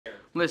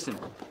Listen.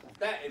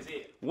 That is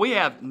it. We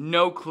have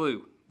no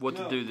clue what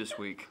to do this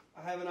week.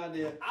 I have an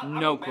idea.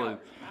 No clue.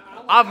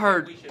 I've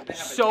heard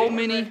so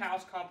many.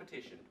 House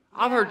competition.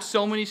 I've heard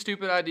so many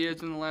stupid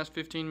ideas in the last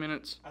 15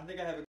 minutes. I think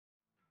I have a...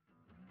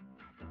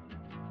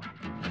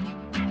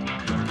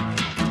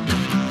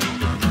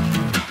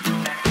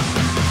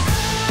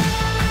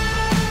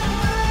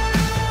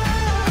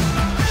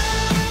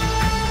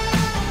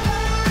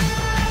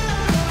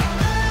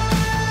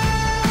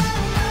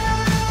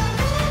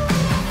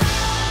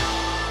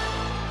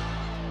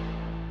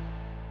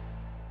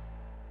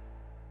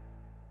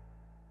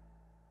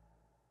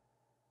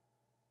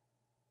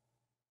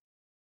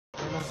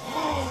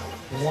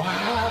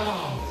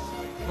 Wow!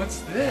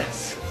 What's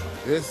this?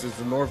 This is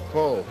the North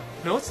Pole.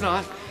 No, it's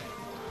not.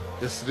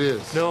 Yes, it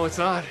is. No, it's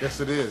not. Yes,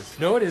 it is.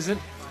 No, it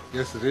isn't.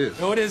 Yes, it is.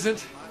 No, it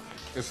isn't.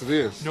 Yes, it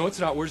is. No, it's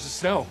not. Where's the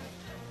snow?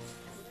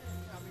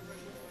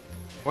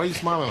 Why are you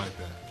smiling like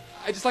that?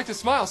 I just like to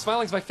smile.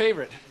 Smiling's my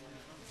favorite.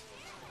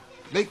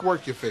 Make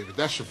work your favorite.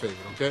 That's your favorite,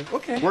 okay?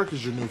 Okay. Work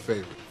is your new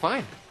favorite.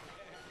 Fine.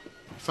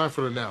 It's time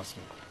for the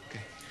announcement. Okay.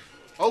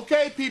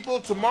 Okay,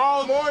 people,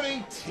 tomorrow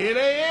morning, 10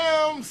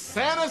 a.m.,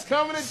 Santa's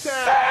coming to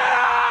town.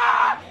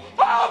 Santa!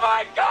 Oh,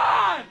 my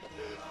God!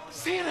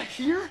 Santa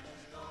here?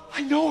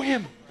 I know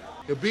him.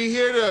 He'll be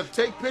here to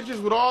take pictures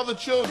with all the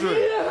children.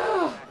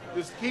 Yeah!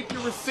 Just keep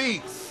your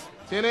receipts.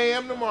 10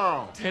 a.m.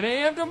 tomorrow. 10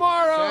 a.m.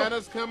 tomorrow.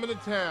 Santa's coming to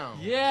town.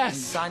 Yes.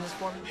 Sign this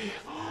for me.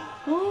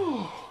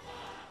 Oh,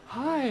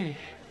 hi.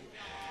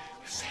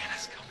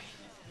 Santa's coming.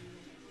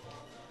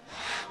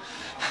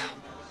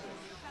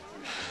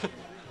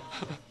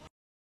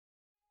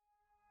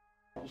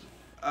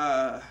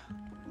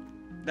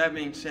 That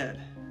being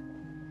said,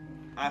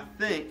 I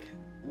think,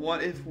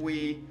 what if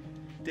we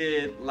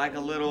did like a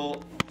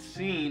little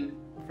scene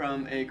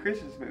from a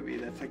Christmas movie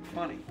that's like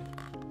funny?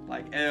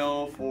 Like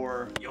Elf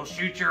or... You'll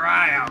shoot your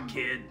eye out,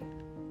 kid.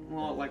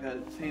 Well, like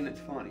a scene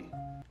that's funny.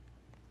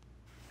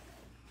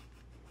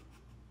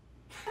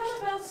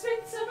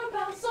 Sweet silver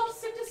bells, all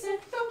sit to sit,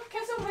 don't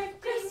cast away.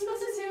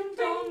 Christmas is here,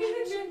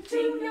 ringing the gin,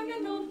 too young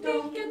and old,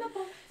 big in the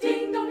bowl.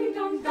 Ding dong ding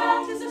dong,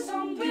 that is a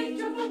song we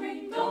joyful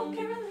ring, don't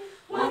carol.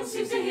 One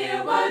seems to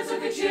hear words of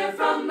good cheer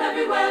from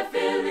everywhere,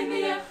 filling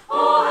the air.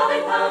 Oh, how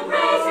they come,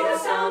 raising the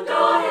sound,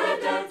 oh, hear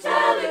the dead,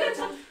 telling a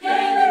tongue,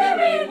 hailing the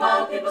rain,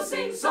 while people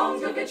sing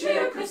songs of good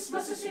cheer.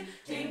 Christmas is here.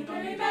 Ding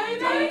dong, merry,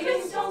 merry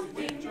Christmas,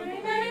 ding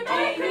dong, merry,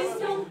 merry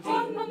Christmas.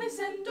 On Monday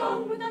send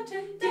on without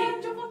ten, ding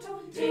joyful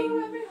tone,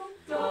 ding every home.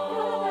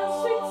 Dong,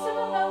 bells, sweet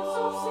silver bells,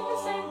 all sing the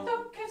same,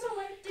 don't cares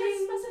away.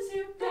 Christmas is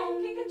here,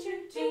 bringing good cheer,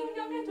 ding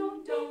dong and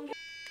dong, dong.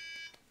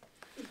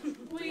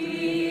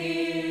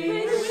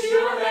 We wish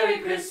you a Merry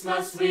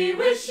Christmas, we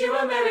wish you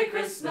a Merry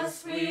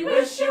Christmas, we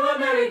wish you a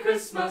Merry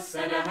Christmas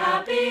and a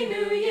Happy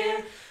New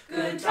Year.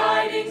 Good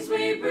tidings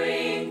we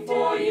bring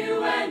for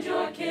you and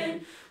your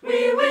kin.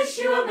 We wish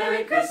you a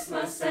Merry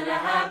Christmas and a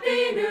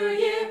Happy New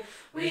Year.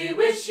 We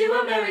wish you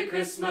a Merry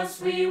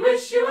Christmas, we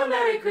wish you a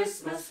Merry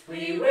Christmas,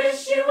 we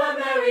wish you a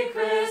Merry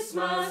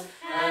Christmas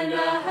and a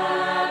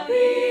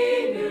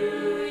Happy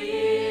New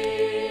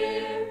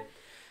Year.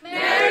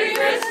 Merry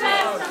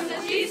Christmas from the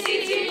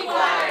GCT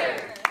Choir.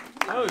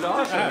 That was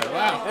awesome.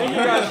 Wow. Thank you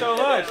guys so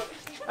much.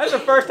 That's the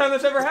first time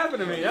that's ever happened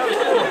to me. That was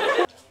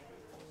cool.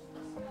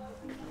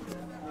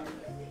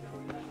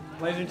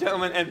 Ladies and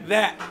gentlemen, and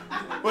that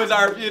was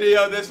our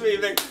video this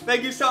evening.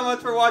 Thank you so much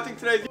for watching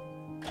today's.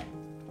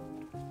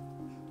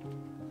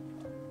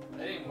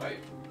 They didn't wait.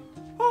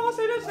 Oh,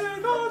 say this here,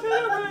 go to the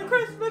way,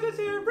 Christmas is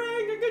here,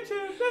 bring a good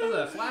cheer. That was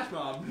a flash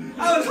mob.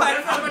 I was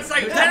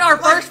like, Is that our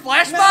first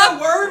flash mob?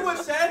 the word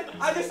was said,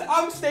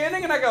 I'm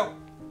standing and I go.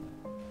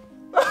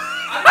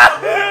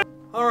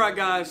 Alright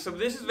guys, so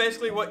this is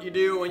basically what you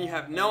do when you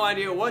have no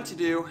idea what to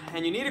do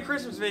and you need a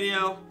Christmas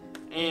video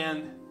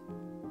and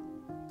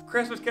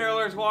Christmas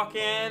carolers walk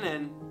in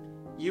and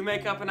you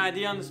make up an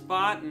idea on the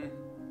spot, and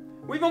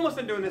we've almost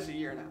been doing this a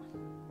year now.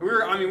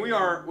 We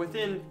are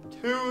within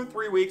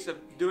 2-3 weeks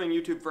of doing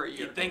YouTube for a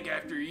year. You'd think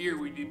after a year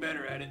we'd be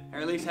better at it. Or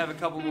at least have a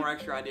couple more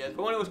extra ideas.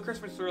 But when it was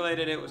Christmas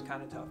related, it was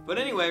kind of tough. But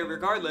anyway,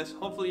 regardless,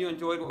 hopefully you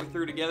enjoyed what we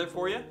threw together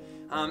for you.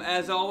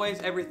 As always,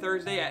 every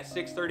Thursday at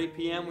 6:30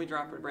 p.m. we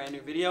drop a brand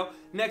new video.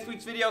 Next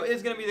week's video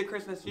is going to be the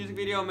Christmas music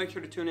video. Make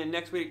sure to tune in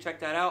next week to check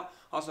that out.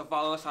 Also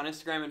follow us on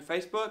Instagram and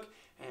Facebook.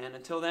 And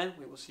until then,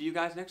 we will see you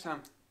guys next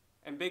time.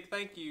 And big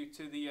thank you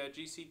to the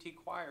GCT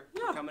Choir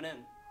Yeah. for coming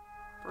in.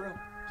 For real.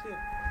 See ya.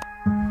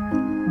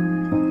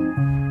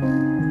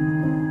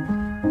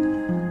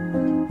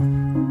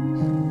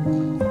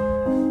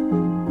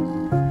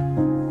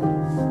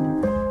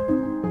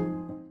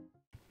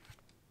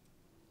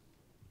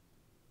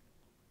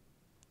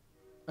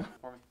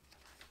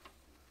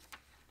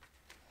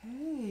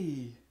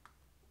 Hey.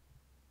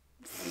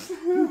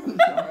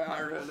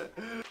 I read it.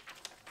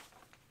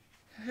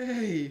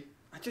 Hey.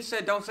 I just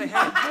said don't say hey.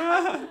 Look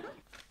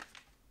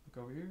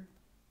over here.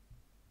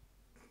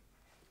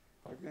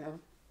 Look down.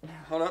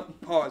 Hold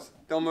up. Pause.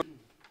 Don't move.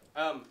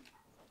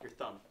 Your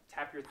thumb.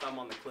 Tap your thumb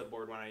on the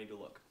clipboard when I need to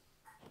look.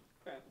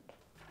 Okay.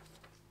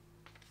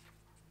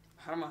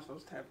 How am I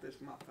supposed to tap this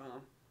with my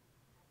thumb?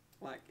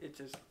 Like, it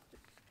just...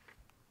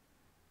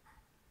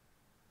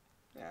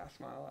 Yeah,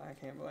 smile. I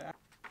can't believe it.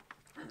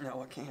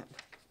 No, I can't.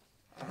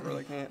 I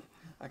really can't.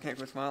 I can't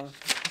quit smiling.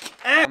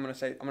 I'm gonna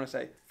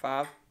say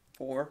 5,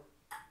 4.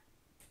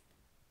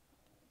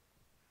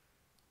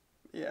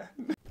 Yeah.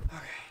 Okay.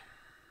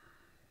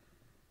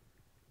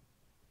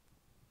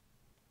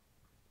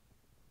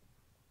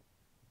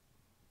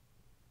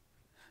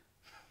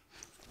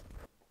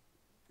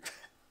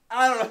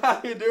 I don't know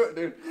how you do it,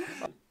 dude.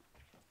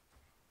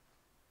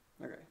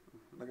 Okay,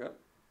 look up.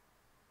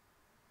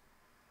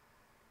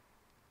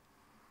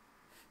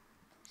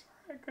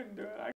 Sorry, I couldn't do it.